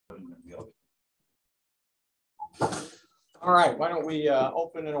All right, why don't we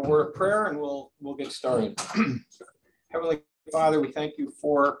open in a word of prayer and we'll get started. Heavenly Father, we thank you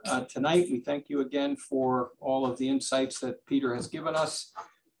for tonight. We thank you again for all of the insights that Peter has given us,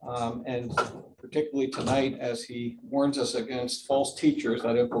 and particularly tonight as he warns us against false teachers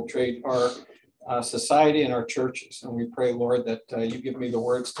that infiltrate our society and our churches. And we pray, Lord, that you give me the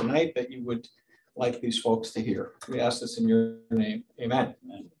words tonight that you would like these folks to hear. We ask this in your name. Amen.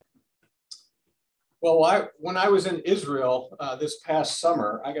 Amen. Well, when I was in Israel this past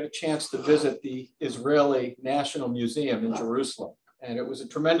summer, I got a chance to visit the Israeli National Museum in Jerusalem. And it was a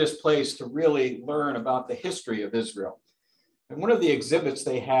tremendous place to really learn about the history of Israel. And one of the exhibits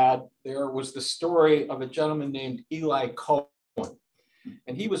they had there was the story of a gentleman named Eli Cohen.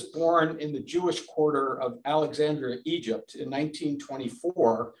 And he was born in the Jewish quarter of Alexandria, Egypt in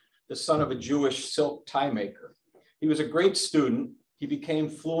 1924, the son of a Jewish silk tie maker. He was a great student. He became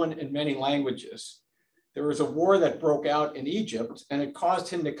fluent in many languages. There was a war that broke out in Egypt, and it caused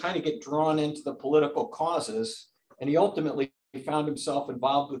him to kind of get drawn into the political causes. And he ultimately found himself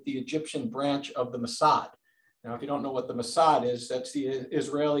involved with the Egyptian branch of the Mossad. Now, if you don't know what the Mossad is, that's the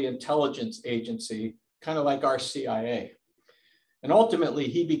Israeli intelligence agency, kind of like our CIA. And ultimately,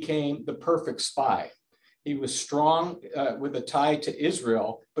 he became the perfect spy. He was strong with a tie to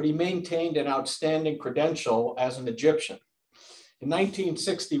Israel, but he maintained an outstanding credential as an Egyptian. In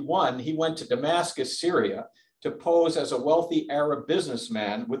 1961, he went to Damascus, Syria, to pose as a wealthy Arab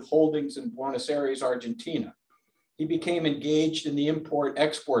businessman with holdings in Buenos Aires, Argentina. He became engaged in the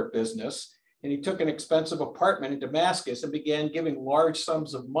import-export business, and he took an expensive apartment in Damascus and began giving large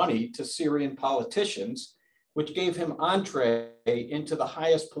sums of money to Syrian politicians, which gave him entree into the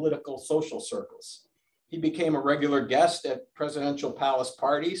highest political social circles. He became a regular guest at presidential palace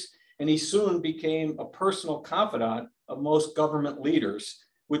parties, and he soon became a personal confidant of most government leaders,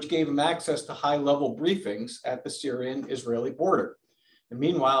 which gave him access to high-level briefings at the Syrian-Israeli border. And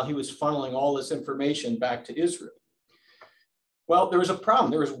meanwhile, he was funneling all this information back to Israel. Well, there was a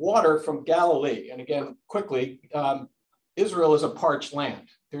problem. There was water from Galilee. And again, quickly, Israel is a parched land.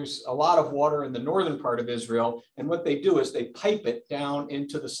 There's a lot of water in the northern part of Israel. And what they do is they pipe it down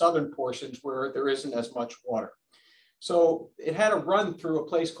into the southern portions where there isn't as much water. So it had to run through a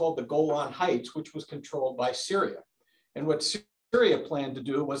place called the Golan Heights, which was controlled by Syria. And what Syria planned to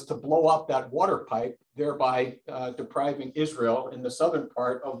do was to blow up that water pipe, thereby depriving Israel in the southern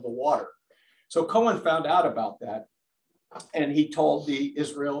part of the water. So Cohen found out about that, and he told the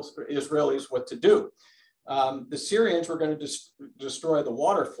Israelis what to do. The Syrians were going to destroy the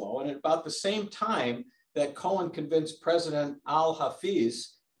water flow, and at about the same time that Cohen convinced President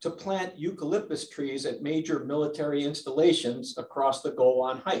al-Hafiz to plant eucalyptus trees at major military installations across the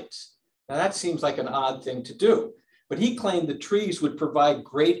Golan Heights. Now that seems like an odd thing to do, but he claimed the trees would provide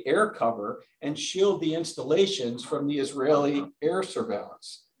great air cover and shield the installations from the Israeli air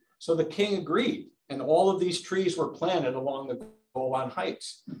surveillance. So the king agreed, and all of these trees were planted along the Golan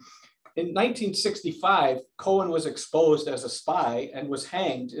Heights. In 1965, Cohen was exposed as a spy and was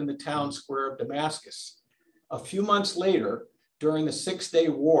hanged in the town square of Damascus. A few months later, during the Six-Day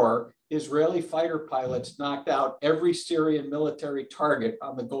War, Israeli fighter pilots knocked out every Syrian military target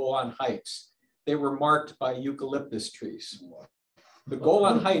on the Golan Heights. They were marked by eucalyptus trees. The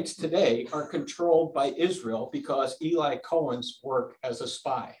Golan Heights today are controlled by Israel because Eli Cohen's work as a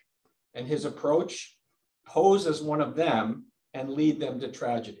spy. And his approach, pose as one of them and lead them to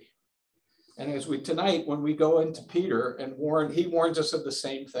tragedy. And as tonight, when we go into Peter and he warns us of the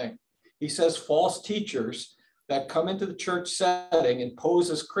same thing. He says false teachers that come into the church setting and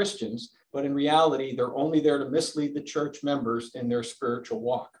pose as Christians, but in reality, they're only there to mislead the church members in their spiritual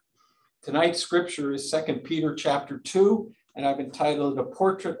walk. Tonight's scripture is 2 Peter chapter 2, and I've entitled A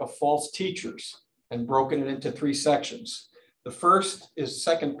Portrait of False Teachers and broken it into 3 sections. The first is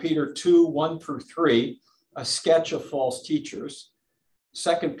 2 Peter 2, 1 through 3, a sketch of false teachers.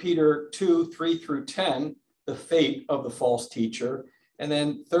 2 Peter 2, 3 through 10, the fate of the false teacher. And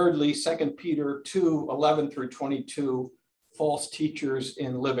then thirdly, 2 Peter 2, 11 through 22, false teachers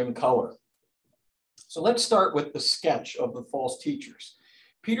in living color. So let's start with the sketch of the false teachers.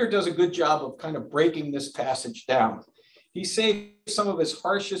 Peter does a good job of kind of breaking this passage down. He saved some of his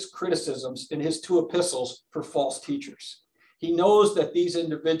harshest criticisms in his 2 epistles for false teachers. He knows that these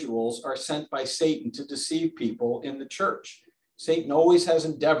individuals are sent by Satan to deceive people in the church. Satan always has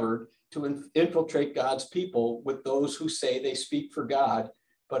endeavored to infiltrate God's people with those who say they speak for God,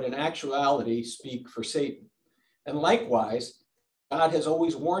 but in actuality speak for Satan. And likewise, God has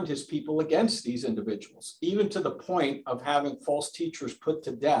always warned his people against these individuals, even to the point of having false teachers put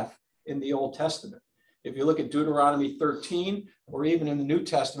to death in the Old Testament. If you look at Deuteronomy 13, or even in the New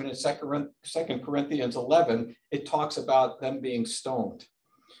Testament in 2 Corinthians 11, it talks about them being stoned.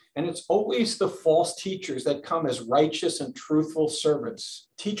 And it's always the false teachers that come as righteous and truthful servants,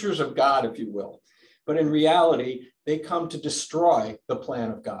 teachers of God, if you will. But in reality, they come to destroy the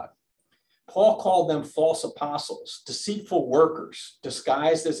plan of God. Paul called them false apostles, deceitful workers,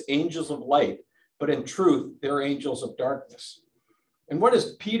 disguised as angels of light, but in truth, they're angels of darkness. And what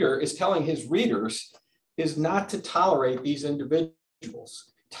is Peter is telling his readers is not to tolerate these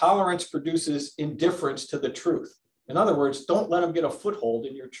individuals. Tolerance produces indifference to the truth. In other words, don't let them get a foothold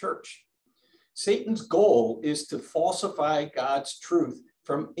in your church. Satan's goal is to falsify God's truth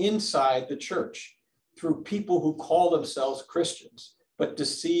from inside the church through people who call themselves Christians, but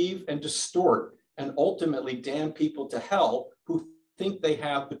deceive and distort and ultimately damn people to hell who think they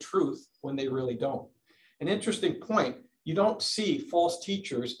have the truth when they really don't. An interesting point, you don't see false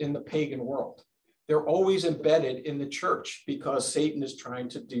teachers in the pagan world. They're always embedded in the church because Satan is trying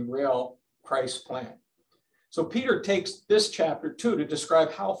to derail Christ's plan. So Peter takes this chapter 2 to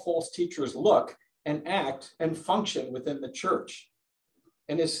describe how false teachers look and act and function within the church.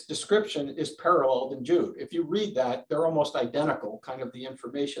 And his description is paralleled in Jude. If you read that, they're almost identical, kind of the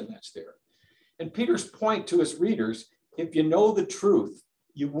information that's there. And Peter's point to his readers, if you know the truth,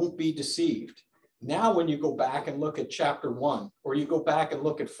 you won't be deceived. Now, when you go back and look at chapter 1, or you go back and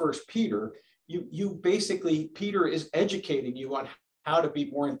look at 1 Peter, you basically, Peter is educating you on how to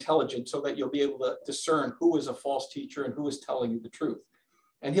be more intelligent so that you'll be able to discern who is a false teacher and who is telling you the truth.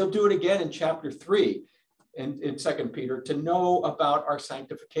 And he'll do it again in chapter 3 in 2 Peter to know about our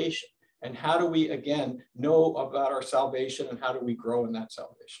sanctification. And how do we, again, know about our salvation and how do we grow in that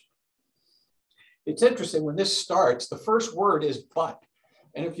salvation? It's interesting, when this starts, the first word is but.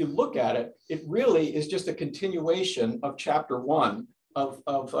 And if you look at it, it really is just a continuation of chapter 1 of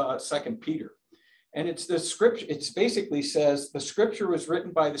 2 Peter. And it's the scripture, it basically says the scripture was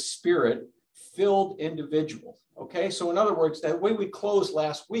written by the Spirit-filled individual. Okay, so in other words, the way we closed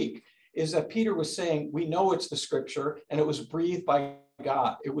last week is that Peter was saying, we know it's the scripture and it was breathed by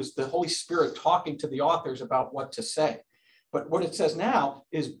God. It was the Holy Spirit talking to the authors about what to say. But what it says now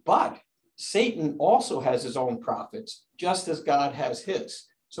is, but Satan also has his own prophets, just as God has his.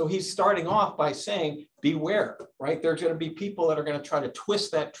 So he's starting off by saying, beware, right? There's going to be people that are going to try to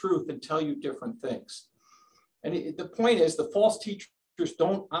twist that truth and tell you different things. And the point is, the false teachers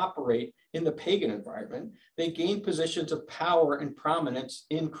don't operate in the pagan environment. They gain positions of power and prominence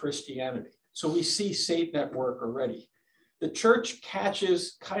in Christianity. So we see Satan at work already. The church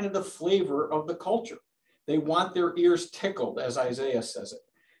catches kind of the flavor of the culture. They want their ears tickled, as Isaiah says it.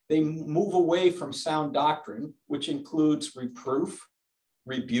 They move away from sound doctrine, which includes reproof,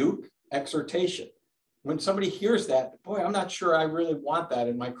 rebuke, exhortation. When somebody hears that, boy, I'm not sure I really want that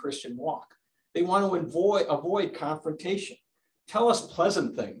in my Christian walk. They want to avoid confrontation. Tell us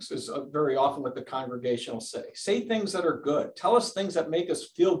pleasant things is very often what the congregation will say. Say things that are good. Tell us things that make us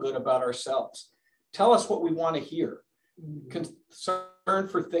feel good about ourselves. Tell us what we want to hear. Concern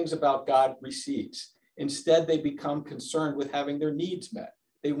for things about God recedes. Instead, they become concerned with having their needs met.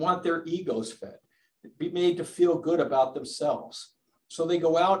 They want their egos fed, be made to feel good about themselves. So they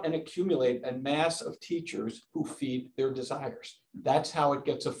go out and accumulate a mass of teachers who feed their desires. That's how it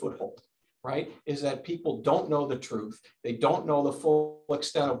gets a foothold, right? Is that people don't know the truth. They don't know the full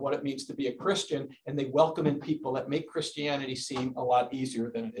extent of what it means to be a Christian, and they welcome in people that make Christianity seem a lot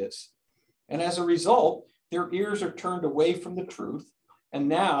easier than it is. And as a result, their ears are turned away from the truth, and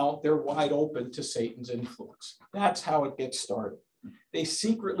now they're wide open to Satan's influence. That's how it gets started. They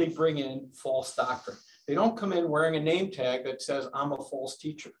secretly bring in false doctrine. They don't come in wearing a name tag that says, I'm a false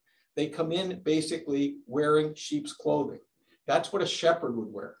teacher. They come in basically wearing sheep's clothing. That's what a shepherd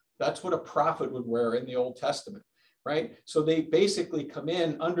would wear. That's what a prophet would wear in the Old Testament, right? So they basically come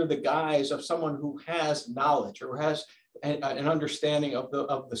in under the guise of someone who has knowledge or has an understanding of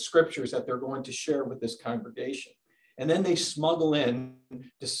the scriptures that they're going to share with this congregation. And then they smuggle in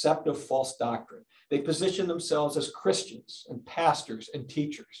deceptive false doctrine. They position themselves as Christians and pastors and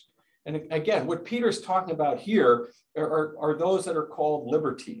teachers. And again, what Peter's talking about here are those that are called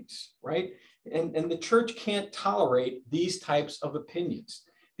libertines, right? And the church can't tolerate these types of opinions.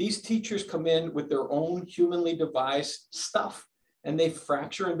 These teachers come in with their own humanly devised stuff, and they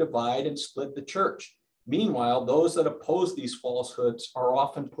fracture and divide and split the church. Meanwhile, those that oppose these falsehoods are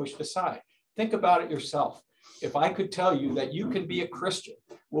often pushed aside. Think about it yourself. If I could tell you that you can be a Christian,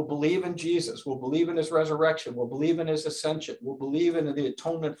 will believe in Jesus, will believe in his resurrection, will believe in his ascension, will believe in the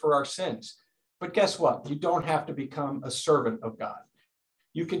atonement for our sins. But guess what? You don't have to become a servant of God.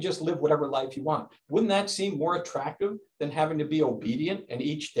 You can just live whatever life you want. Wouldn't that seem more attractive than having to be obedient and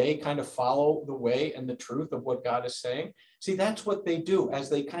each day kind of follow the way and the truth of what God is saying? See, that's what they do as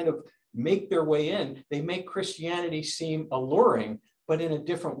they kind of make their way in. They make Christianity seem alluring, but in a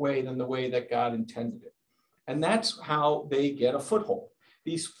different way than the way that God intended it. And that's how they get a foothold.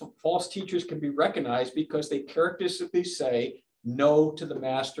 These false teachers can be recognized because they characteristically say no to the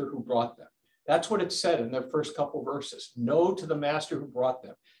master who brought them. That's what it said in the first couple verses. No to the master who brought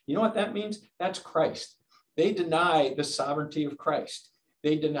them. You know what that means? That's Christ. They deny the sovereignty of Christ.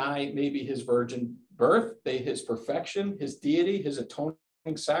 They deny maybe his virgin birth, his perfection, his deity, his atoning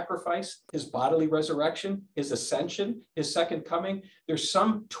sacrifice, his bodily resurrection, his ascension, his second coming. There's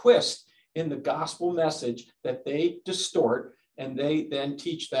some twist in the gospel message that they distort, and they then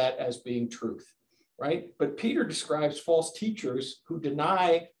teach that as being truth. Right? But Peter describes false teachers who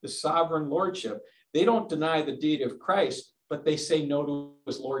deny the sovereign lordship. They don't deny the deity of Christ, but they say no to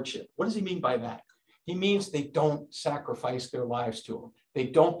his lordship. What does he mean by that? He means they don't sacrifice their lives to him. They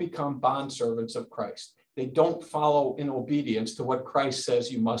don't become bondservants of Christ. They don't follow in obedience to what Christ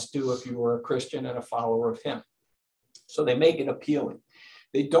says you must do if you are a Christian and a follower of him. So they make it appealing.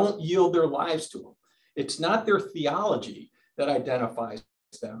 They don't yield their lives to him. It's not their theology that identifies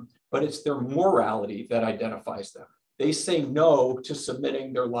them, but it's their morality that identifies them. They say no to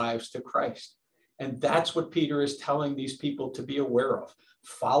submitting their lives to Christ. And that's what Peter is telling these people to be aware of.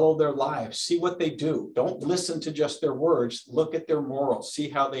 Follow their lives, see what they do. Don't listen to just their words, look at their morals, see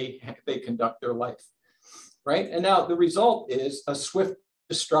how they conduct their life, right? And now the result is a swift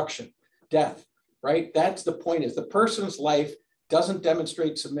destruction, death, right? That's the point, is the person's life doesn't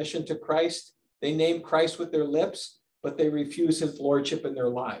demonstrate submission to Christ. They name Christ with their lips, but they refuse his lordship in their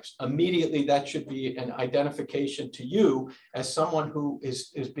lives. Immediately, that should be an identification to you as someone who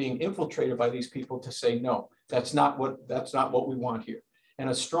is being infiltrated by these people to say, no, that's not what we want here. And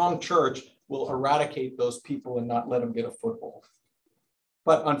a strong church will eradicate those people and not let them get a foothold.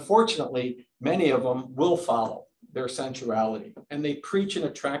 But unfortunately, many of them will follow their sensuality, and they preach an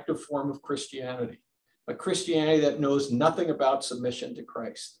attractive form of Christianity, a Christianity that knows nothing about submission to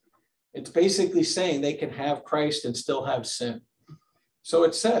Christ. It's basically saying they can have Christ and still have sin. So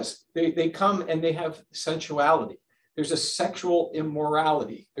it says they come and they have sensuality. There's a sexual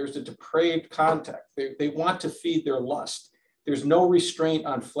immorality. There's a depraved contact. They want to feed their lust. There's no restraint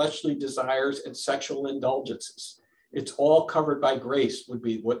on fleshly desires and sexual indulgences. It's all covered by grace, would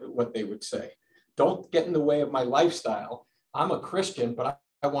be what they would say. Don't get in the way of my lifestyle. I'm a Christian, but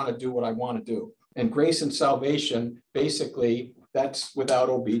I want to do what I want to do. And grace and salvation, basically, that's without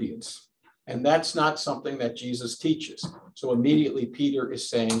obedience. And that's not something that Jesus teaches. So immediately Peter is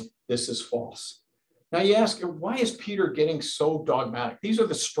saying this is false. Now you ask, why is Peter getting so dogmatic? These are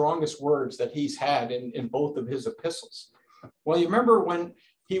the strongest words that he's had in both of his epistles. Well, you remember when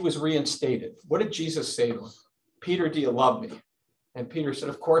he was reinstated, what did Jesus say to him? Peter, do you love me? And Peter said,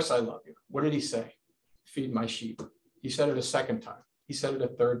 of course I love you. What did he say? Feed my sheep. He said it a second time. He said it a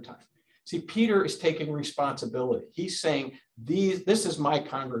third time. See, Peter is taking responsibility. He's saying, this is my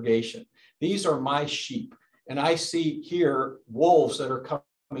congregation. These are my sheep. And I see here wolves that are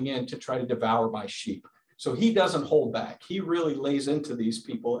coming in to try to devour my sheep. So he doesn't hold back. He really lays into these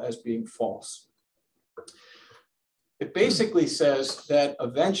people as being false. It basically says that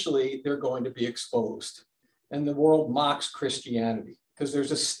eventually they're going to be exposed. And the world mocks Christianity because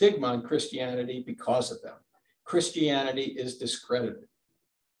there's a stigma on Christianity because of them. Christianity is discredited.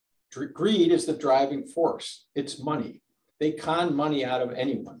 Greed is the driving force. It's money. They con money out of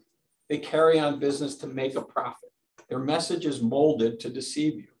anyone. They carry on business to make a profit. Their message is molded to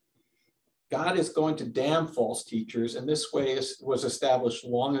deceive you. God is going to damn false teachers, and this way was established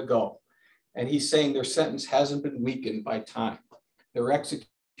long ago. And he's saying their sentence hasn't been weakened by time. Their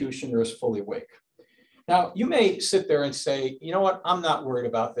executioner is fully awake. Now, you may sit there and say, you know what, I'm not worried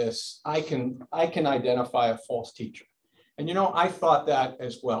about this. I can identify a false teacher. And you know, I thought that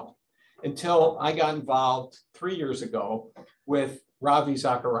as well, until I got involved 3 years ago with Ravi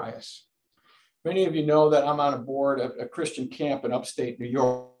Zacharias. Many of you know that I'm on a board at a Christian camp in upstate New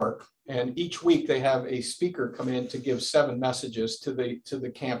York, and each week they have a speaker come in to give 7 messages to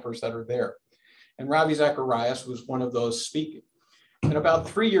the campers that are there. And Ravi Zacharias was one of those speaking. And about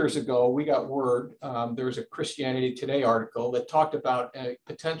 3 years ago, we got word, there was a Christianity Today article that talked about a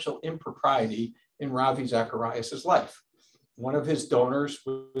potential impropriety in Ravi Zacharias' life. One of his donors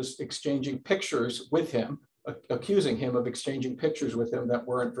was exchanging pictures with him, accusing him of exchanging pictures with him that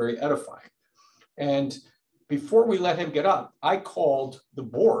weren't very edifying. And before we let him get up, I called the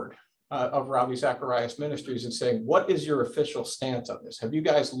board of Ravi Zacharias Ministries and saying, what is your official stance on this? Have you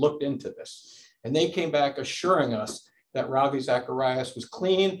guys looked into this? And they came back assuring us that Ravi Zacharias was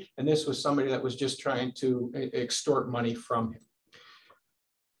clean, and this was somebody that was just trying to extort money from him.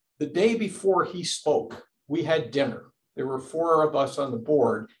 The day before he spoke, we had dinner. There were 4 of us on the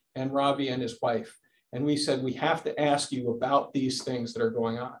board and Ravi and his wife. And we said, we have to ask you about these things that are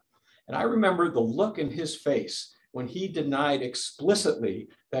going on. And I remember the look in his face when he denied explicitly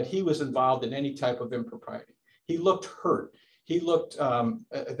that he was involved in any type of impropriety. He looked hurt. He looked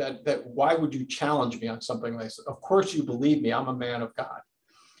that why would you challenge me on something like this? Of course you believe me, I'm a man of God.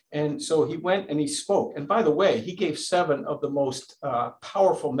 And so he went and he spoke. And by the way, he gave 7 of the most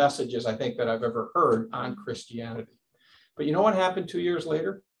powerful messages I think that I've ever heard on Christianity. But you know what happened 2 years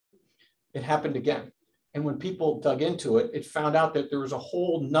later? It happened again. And when people dug into it, it found out that there was a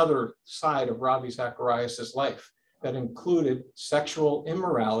whole nother side of Ravi Zacharias's life that included sexual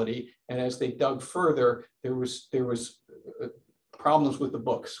immorality. And as they dug further, there was problems with the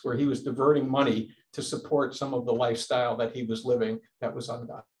books where he was diverting money to support some of the lifestyle that he was living that was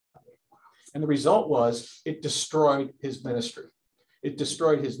ungodly. And the result was it destroyed his ministry. It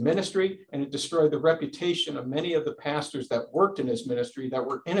destroyed his ministry, and it destroyed the reputation of many of the pastors that worked in his ministry that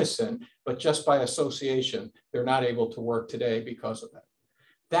were innocent, but just by association, they're not able to work today because of that.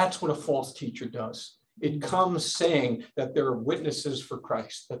 That's what a false teacher does. It comes saying that they're witnesses for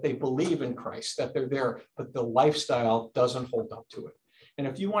Christ, that they believe in Christ, that they're there, but the lifestyle doesn't hold up to it. And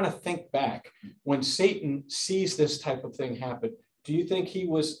if you want to think back, when Satan sees this type of thing happen, do you think he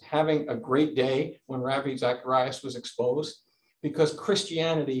was having a great day when Ravi Zacharias was exposed? Because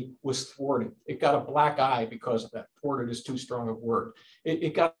Christianity was thwarted. It got a black eye because of that. Thwarted is too strong a word.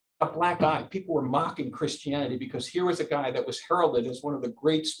 It got a black eye. People were mocking Christianity because here was a guy that was heralded as one of the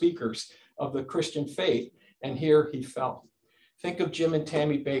great speakers of the Christian faith, and here he fell. Think of Jim and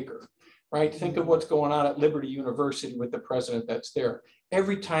Tammy Baker, right? Think of what's going on at Liberty University with the president that's there.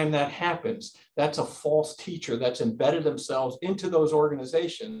 Every time that happens, that's a false teacher that's embedded themselves into those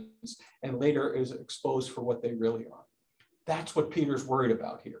organizations and later is exposed for what they really are. That's what Peter's worried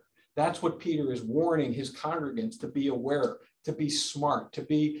about here. That's what Peter is warning his congregants to be aware, to be smart, to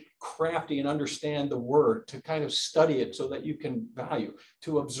be crafty and understand the word, to kind of study it so that you can value,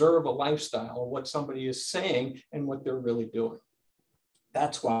 to observe a lifestyle of what somebody is saying and what they're really doing.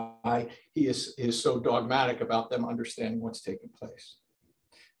 That's why he is so dogmatic about them understanding what's taking place.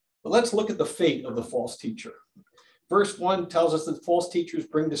 But let's look at the fate of the false teacher. Verse 1 tells us that false teachers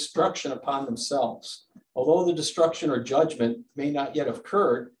bring destruction upon themselves. Although the destruction or judgment may not yet have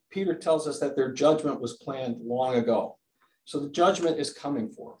occurred, Peter tells us that their judgment was planned long ago. So the judgment is coming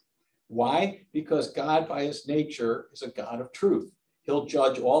for them. Why? Because God, by his nature, is a God of truth. He'll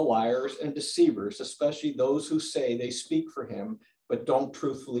judge all liars and deceivers, especially those who say they speak for him, but don't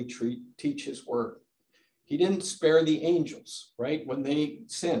truthfully teach his word. He didn't spare the angels, right? When they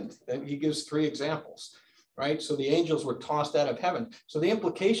sinned, and he gives 3 examples, right? So the angels were tossed out of heaven. So the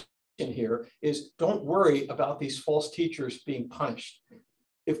implication here is don't worry about these false teachers being punished.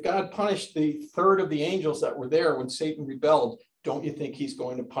 If God punished the 1/3 of the angels that were there when Satan rebelled, don't you think he's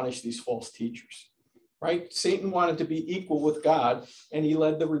going to punish these false teachers, right? Satan wanted to be equal with God, and he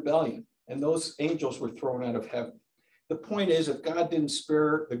led the rebellion, and those angels were thrown out of heaven. The point is, if God didn't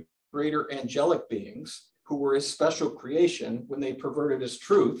spare the greater angelic beings who were his special creation when they perverted his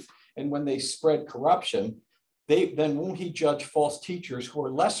truth and when they spread corruption, then won't he judge false teachers who are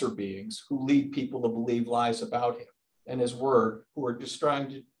lesser beings who lead people to believe lies about him and his word, who are just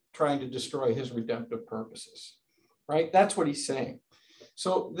trying to destroy his redemptive purposes, right? That's what he's saying.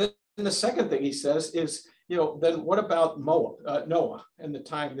 So then the second thing he says is, then what about Noah and the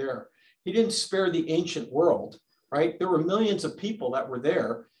time there? He didn't spare the ancient world, right? There were millions of people that were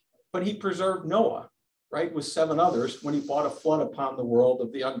there, but he preserved Noah, right, with 7 others when he brought a flood upon the world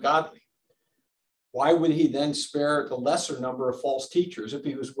of the ungodly. Why would he then spare the lesser number of false teachers if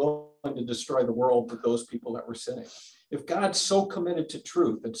he was willing to destroy the world with those people that were sinning? If God's so committed to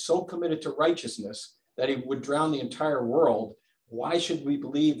truth and so committed to righteousness that he would drown the entire world, why should we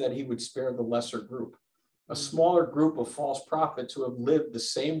believe that he would spare the lesser group? A smaller group of false prophets who have lived the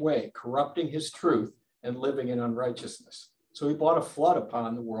same way, corrupting his truth and living in unrighteousness. So he brought a flood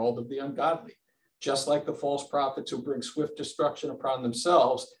upon the world of the ungodly. Just like the false prophets who bring swift destruction upon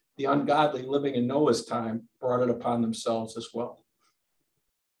themselves, the ungodly living in Noah's time brought it upon themselves as well.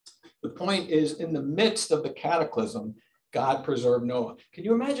 The point is, in the midst of the cataclysm, God preserved Noah. Can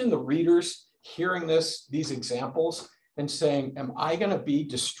you imagine the readers hearing these examples and saying, am I going to be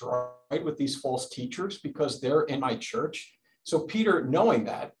destroyed with these false teachers because they're in my church? So Peter, knowing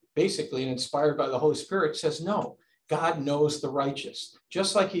that, basically, and inspired by the Holy Spirit, says, no, God knows the righteous.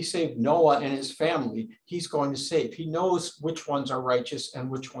 Just like he saved Noah and his family, he's going to save. He knows which ones are righteous and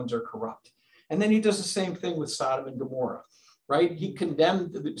which ones are corrupt. And then he does the same thing with Sodom and Gomorrah, right? He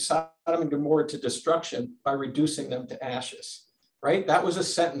condemned Sodom and Gomorrah to destruction by reducing them to ashes, right? That was a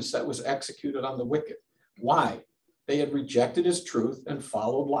sentence that was executed on the wicked. Why? They had rejected his truth and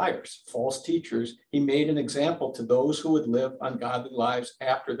followed liars, false teachers. He made an example to those who would live ungodly lives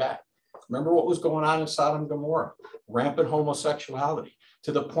after that. Remember what was going on in Sodom and Gomorrah? Rampant homosexuality,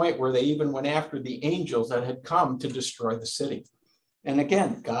 to the point where they even went after the angels that had come to destroy the city. And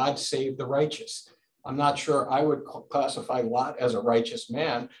again, God saved the righteous. I'm not sure I would classify Lot as a righteous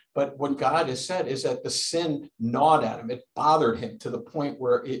man, but what God has said is that the sin gnawed at him. It bothered him to the point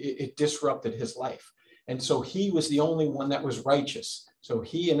where it disrupted his life. And so he was the only one that was righteous. So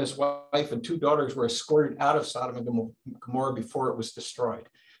he and his wife and 2 daughters were escorted out of Sodom and Gomorrah before it was destroyed.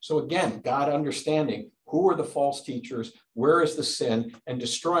 So again, God understanding who are the false teachers, where is the sin, and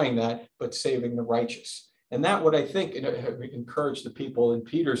destroying that, but saving the righteous. And that would, I think, encourage the people in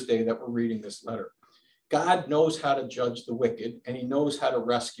Peter's day that were reading this letter. God knows how to judge the wicked, and he knows how to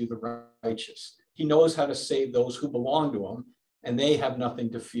rescue the righteous. He knows how to save those who belong to him, and they have nothing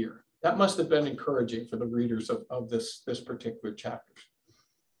to fear. That must have been encouraging for the readers of this particular chapter.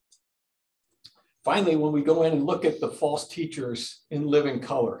 Finally, when we go in and look at the false teachers in living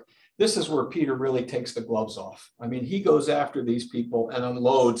color, this is where Peter really takes the gloves off. I mean, he goes after these people and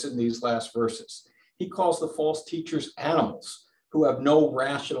unloads in these last verses. He calls the false teachers animals who have no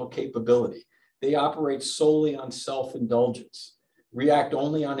rational capability. They operate solely on self-indulgence, react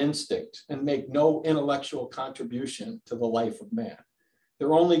only on instinct, and make no intellectual contribution to the life of man.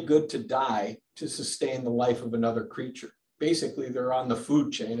 They're only good to die to sustain the life of another creature. Basically, they're on the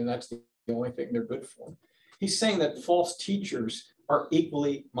food chain, and that's the only thing they're good for. He's saying that false teachers are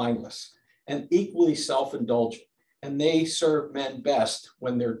equally mindless and equally self-indulgent, and they serve men best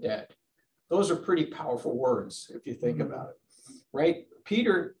when they're dead. Those are pretty powerful words if you think about it, right?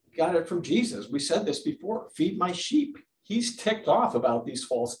 Peter got it from Jesus. We said this before, feed my sheep. He's ticked off about these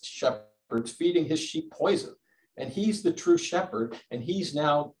false shepherds feeding his sheep poison. And he's the true shepherd, and he's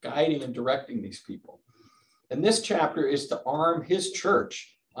now guiding and directing these people. And this chapter is to arm his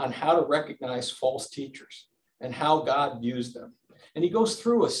church on how to recognize false teachers and how God views them. And he goes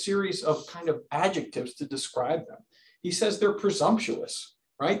through a series of kind of adjectives to describe them. He says they're presumptuous,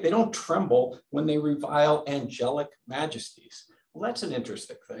 right? They don't tremble when they revile angelic majesties. Well, that's an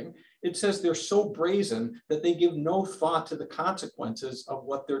interesting thing. It says they're so brazen that they give no thought to the consequences of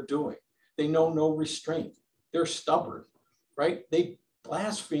what they're doing. They know no restraint. They're stubborn, right? They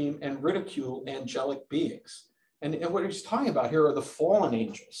blaspheme and ridicule angelic beings. And what he's talking about here are the fallen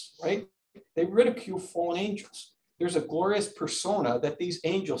angels, right? They ridicule fallen angels. There's a glorious persona that these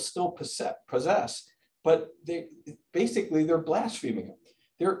angels still possess, but they're blaspheming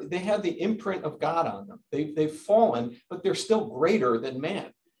them. They have the imprint of God on them. They've fallen, but they're still greater than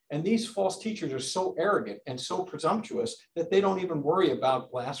man. And these false teachers are so arrogant and so presumptuous that they don't even worry about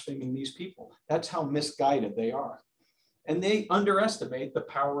blaspheming these people. That's how misguided they are. And they underestimate the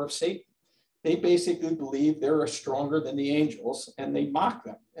power of Satan. They basically believe they're stronger than the angels, and they mock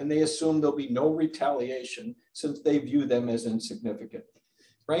them. And they assume there'll be no retaliation since they view them as insignificant,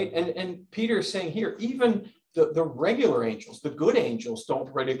 right? And Peter is saying here, even the regular angels, the good angels,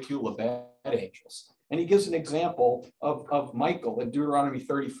 don't ridicule the bad angels. And he gives an example of Michael in Deuteronomy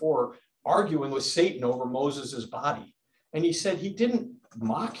 34 arguing with Satan over Moses' body. And he said he didn't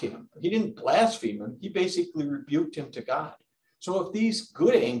mock him. He didn't blaspheme him. He basically rebuked him to God. So if these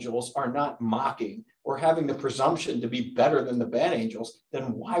good angels are not mocking or having the presumption to be better than the bad angels,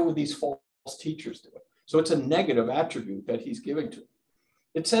 then why would these false teachers do it? So it's a negative attribute that he's giving to them.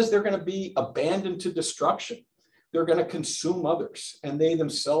 It says they're going to be abandoned to destruction. They're going to consume others, and they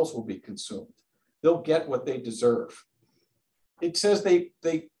themselves will be consumed. They'll get what they deserve. It says they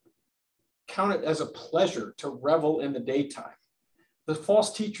count it as a pleasure to revel in the daytime. The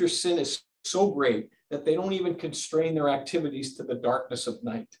false teacher's sin is so great that they don't even constrain their activities to the darkness of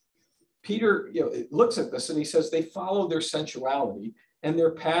night. Peter looks at this and he says they follow their sensuality and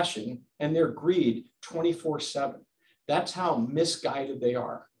their passion and their greed 24/7. That's how misguided they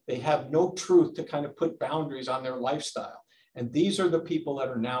are. They have no truth to kind of put boundaries on their lifestyle. And these are the people that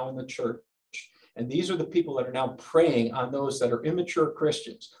are now in the church. And these are the people that are now preying on those that are immature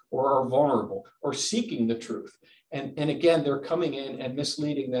Christians or are vulnerable or seeking the truth. And again, they're coming in and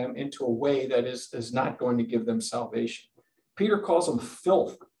misleading them into a way that is not going to give them salvation. Peter calls them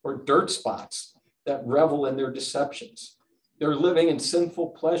filth or dirt spots that revel in their deceptions. They're living in sinful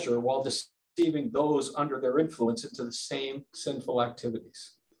pleasure while deceiving those under their influence into the same sinful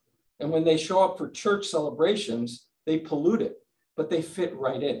activities. And when they show up for church celebrations, they pollute it, but they fit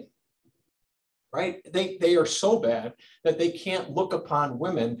right in. right? They are so bad that they can't look upon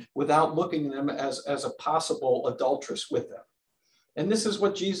women without looking at them as a possible adulteress with them. And this is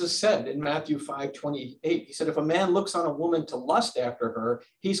what Jesus said in Matthew 5:28. He said, if a man looks on a woman to lust after her,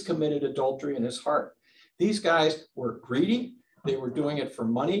 he's committed adultery in his heart. These guys were greedy. They were doing it for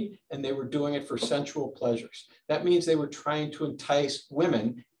money, and they were doing it for sensual pleasures. That means they were trying to entice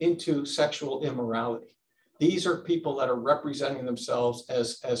women into sexual immorality. These are people that are representing themselves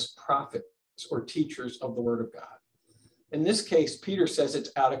as prophets or teachers of the word of God. In this case, Peter says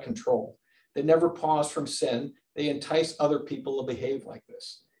it's out of control. They never pause from sin. They entice other people to behave like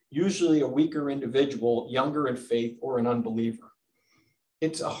this, usually a weaker individual, younger in faith, or an unbeliever.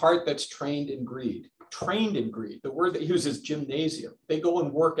 It's a heart that's trained in greed. Trained in greed. The word that he uses is gymnasium. They go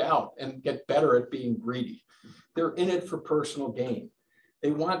and work out and get better at being greedy. They're in it for personal gain.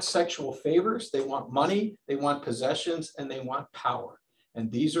 They want sexual favors. They want money. They want possessions, and they want power. And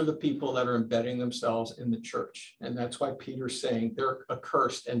these are the people that are embedding themselves in the church. And that's why Peter's saying they're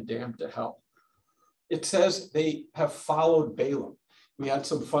accursed and damned to hell. It says they have followed Balaam. We had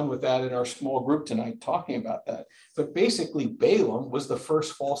some fun with that in our small group tonight, talking about that. But basically, Balaam was the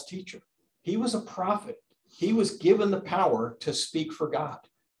first false teacher. He was a prophet. He was given the power to speak for God,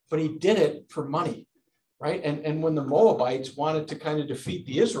 but he did it for money, right? And when the Moabites wanted to kind of defeat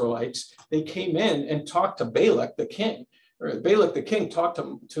the Israelites, they came in and talked to Balak, the king. Balak the king talked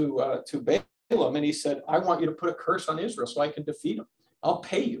to Balaam, and he said, I want you to put a curse on Israel so I can defeat them. I'll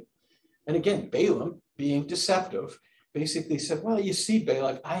pay you. And again, Balaam, being deceptive, basically said, well, you see,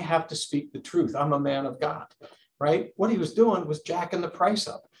 Balak, I have to speak the truth. I'm a man of God, right? What he was doing was jacking the price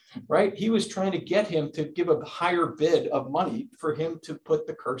up, right? He was trying to get him to give a higher bid of money for him to put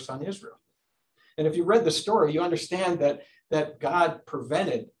the curse on Israel. And if you read the story, you understand that God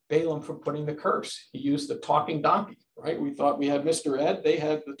prevented Balaam from putting the curse. He used the talking donkey, right? We thought we had Mr. Ed. They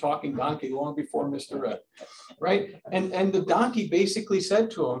had the talking donkey long before Mr. Ed, right? And the donkey basically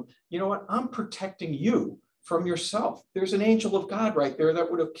said to him, you know what? I'm protecting you from yourself. There's an angel of God right there that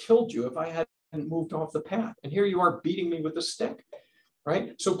would have killed you if I hadn't moved off the path. And here you are beating me with a stick,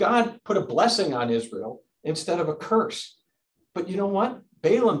 right? So God put a blessing on Israel instead of a curse. But you know what?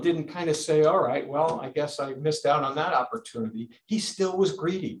 Balaam didn't kind of say, all right, well, I guess I missed out on that opportunity. He still was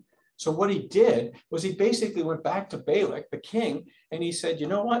greedy. So what he did was he basically went back to Balak, the king, and he said, you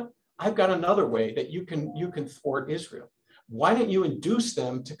know what? I've got another way that you can thwart Israel. Why don't you induce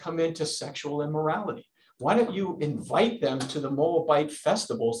them to come into sexual immorality? Why don't you invite them to the Moabite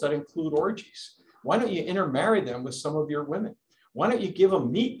festivals that include orgies? Why don't you intermarry them with some of your women? Why don't you give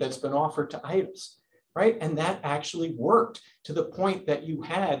them meat that's been offered to idols? Right? And that actually worked to the point that you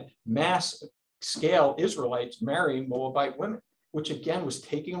had mass scale Israelites marrying Moabite women, which again was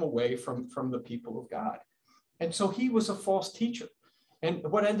taking them away from the people of God. And so he was a false teacher. And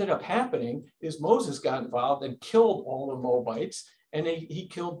what ended up happening is Moses got involved and killed all the Moabites, and he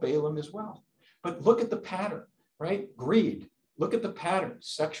killed Balaam as well. But look at the pattern, right? Greed. Look at the pattern,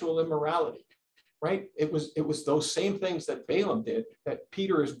 sexual immorality. Right? It was those same things that Balaam did that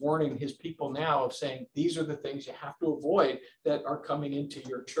Peter is warning his people now of, saying, these are the things you have to avoid that are coming into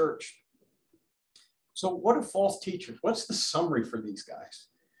your church. So what are false teachers? What's the summary for these guys?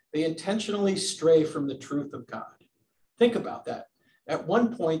 They intentionally stray from the truth of God. Think about that. At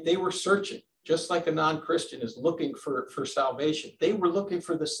one point, they were searching, just like a non-Christian is looking for salvation. They were looking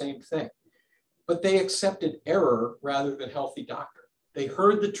for the same thing, but they accepted error rather than healthy doctrine. They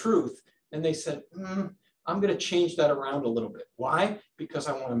heard the truth, and they said, I'm going to change that around a little bit. Why? Because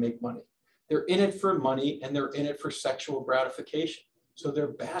I want to make money. They're in it for money, and they're in it for sexual gratification. So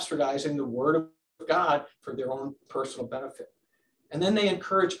they're bastardizing the word of God for their own personal benefit. And then they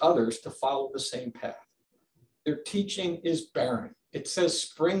encourage others to follow the same path. Their teaching is barren. It says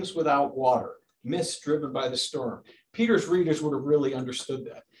springs without water, mist driven by the storm. Peter's readers would have really understood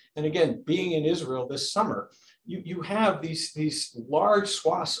that. And again, being in Israel this summer, you have these large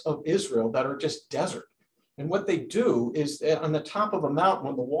swaths of Israel that are just desert. And what they do is on the top of a mountain,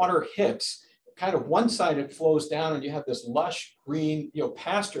 when the water hits, kind of one side it flows down and you have this lush green,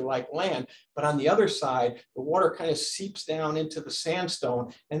 pasture-like land. But on the other side, the water kind of seeps down into the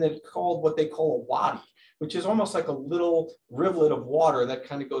sandstone, and then it's called what they call a wadi, which is almost like a little rivulet of water that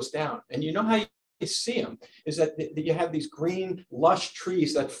kind of goes down. And you know how you see them is that you have these green, lush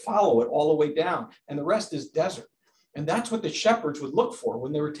trees that follow it all the way down, and the rest is desert. And that's what the shepherds would look for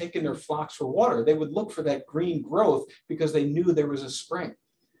when they were taking their flocks for water. They would look for that green growth because they knew there was a spring.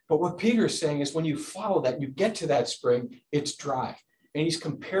 But what Peter is saying is when you follow that, you get to that spring, it's dry. And he's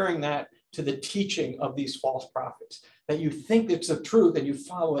comparing that to the teaching of these false prophets, that you think it's the truth and you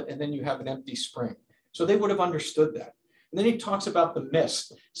follow it, and then you have an empty spring. So they would have understood that. And then he talks about the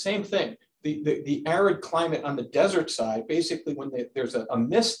mist. Same thing. the arid climate on the desert side, basically when there's a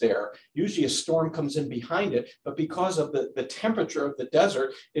mist there, usually a storm comes in behind it, but because of the temperature of the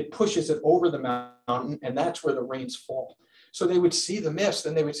desert, it pushes it over the mountain, and that's where the rains fall. So they would see the mist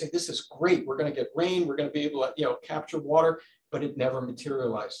and they would say, this is great, we're going to get rain, we're going to be able to capture water, but it never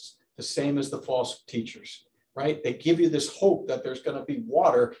materializes. The same as the false teachers, right? They give you this hope that there's going to be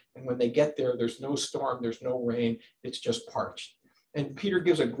water, and when they get there, there's no storm, there's no rain, it's just parched. And Peter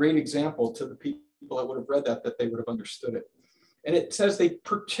gives a great example to the people that would have read that they would have understood it. And it says they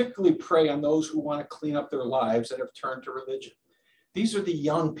particularly prey on those who want to clean up their lives and have turned to religion. These are the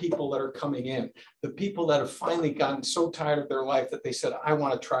young people that are coming in, the people that have finally gotten so tired of their life that they said, I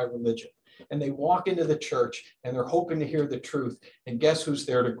want to try religion. And they walk into the church and they're hoping to hear the truth. And guess who's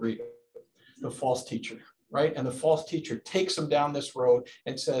there to greet them? The false teacher, right? And the false teacher takes them down this road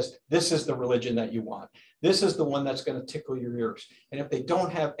and says, this is the religion that you want. This is the one that's going to tickle your ears. And if they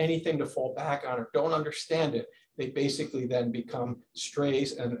don't have anything to fall back on or don't understand it, they basically then become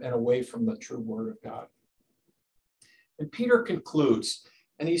strays and away from the true word of God. And Peter concludes,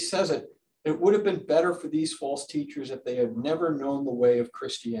 and he says it would have been better for these false teachers if they had never known the way of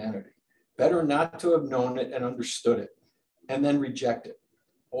Christianity. Better not to have known it and understood it, and then reject it.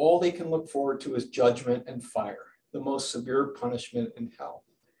 All they can look forward to is judgment and fire, the most severe punishment in hell.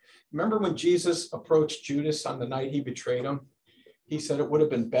 Remember when Jesus approached Judas on the night he betrayed him? He said it would have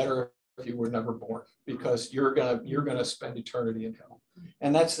been better if you were never born, because you're gonna spend eternity in hell.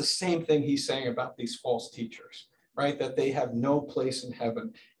 And that's the same thing he's saying about these false teachers, right? That they have no place in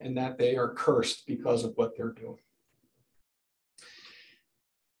heaven and that they are cursed because of what they're doing.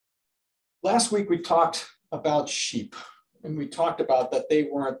 Last week, we talked about sheep, and we talked about that they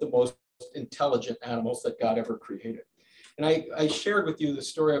weren't the most intelligent animals that God ever created. And I shared with you the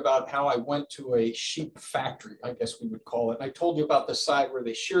story about how I went to a sheep factory, I guess we would call it. And I told you about the side where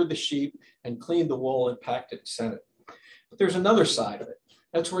they sheared the sheep and cleaned the wool and packed it and sent it. But there's another side of it.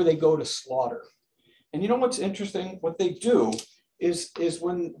 That's where they go to slaughter. And you know what's interesting? What they do is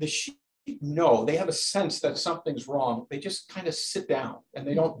when the sheep know, they have a sense that something's wrong, they just kind of sit down and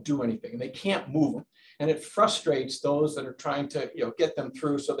they don't do anything, and they can't move them. And it frustrates those that are trying to get them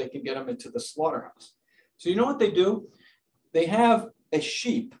through so they can get them into the slaughterhouse. So you know what they do? They have a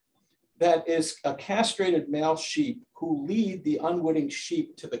sheep that is a castrated male sheep who lead the unwitting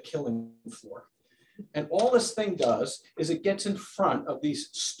sheep to the killing floor. And all this thing does is it gets in front of these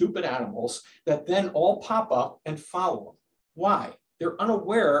stupid animals that then all pop up and follow them. Why? They're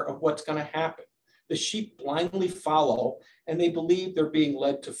unaware of what's going to happen. The sheep blindly follow, and they believe they're being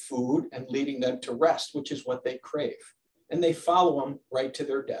led to food and leading them to rest, which is what they crave. And they follow them right to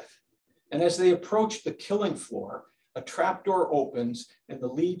their death. And as they approach the killing floor, a trapdoor opens and the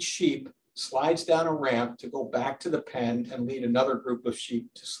lead sheep slides down a ramp to go back to the pen and lead another group of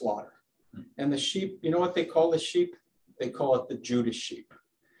sheep to slaughter. And the sheep, you know what they call the sheep? They call it the Judas sheep,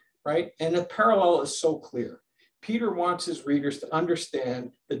 right? And the parallel is so clear. Peter wants his readers to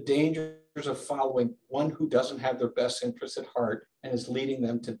understand the dangers of following one who doesn't have their best interests at heart and is leading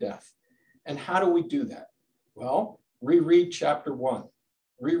them to death. And how do we do that? Well, reread chapter 1.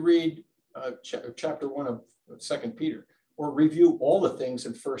 Reread chapter 1 of 2 Peter, or review all the things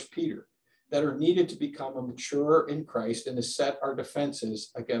in 1 Peter that are needed to become a mature in Christ and to set our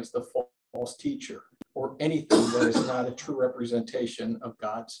defenses against the false teacher or anything that is not a true representation of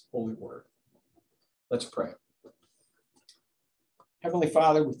God's holy word. Let's pray. Heavenly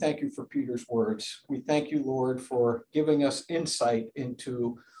Father, we thank you for Peter's words. We thank you, Lord, for giving us insight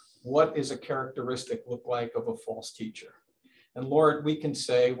into what is a characteristic look like of a false teacher. And Lord, we can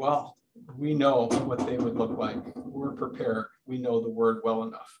say, well, we know what they would look like. We're prepared. We know the word well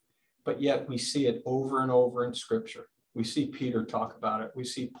enough. But yet we see it over and over in Scripture. We see Peter talk about it. We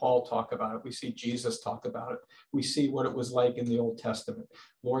see Paul talk about it. We see Jesus talk about it. We see what it was like in the Old Testament.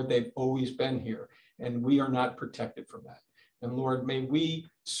 Lord, they've always been here, and we are not protected from that. And Lord, may we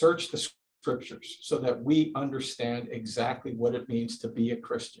search the Scriptures so that we understand exactly what it means to be a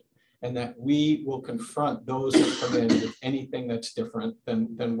Christian, and that we will confront those that come in with anything that's different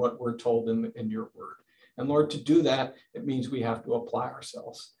than what we're told in your word. And Lord, to do that, it means we have to apply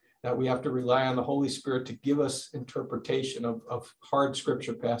ourselves, that we have to rely on the Holy Spirit to give us interpretation of hard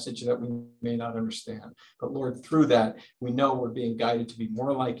Scripture passage that we may not understand. But Lord, through that, we know we're being guided to be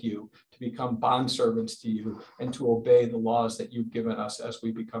more like you, to become bondservants to you, and to obey the laws that you've given us as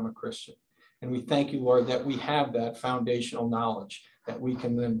we become a Christian. And we thank you, Lord, that we have that foundational knowledge that we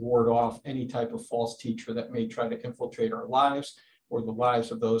can then ward off any type of false teacher that may try to infiltrate our lives or the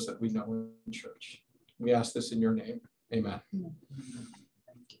lives of those that we know in church. We ask this in your name. Amen.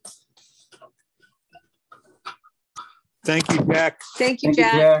 Thank you, Jack. Thank you, Thank you,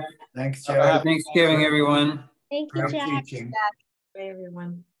 Jack. Jack. Thanks, Have a Jack. happy Thanksgiving, everyone. Thank you, Great Jack. teaching. Bye,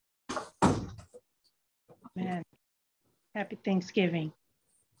 everyone. Man. Happy Thanksgiving.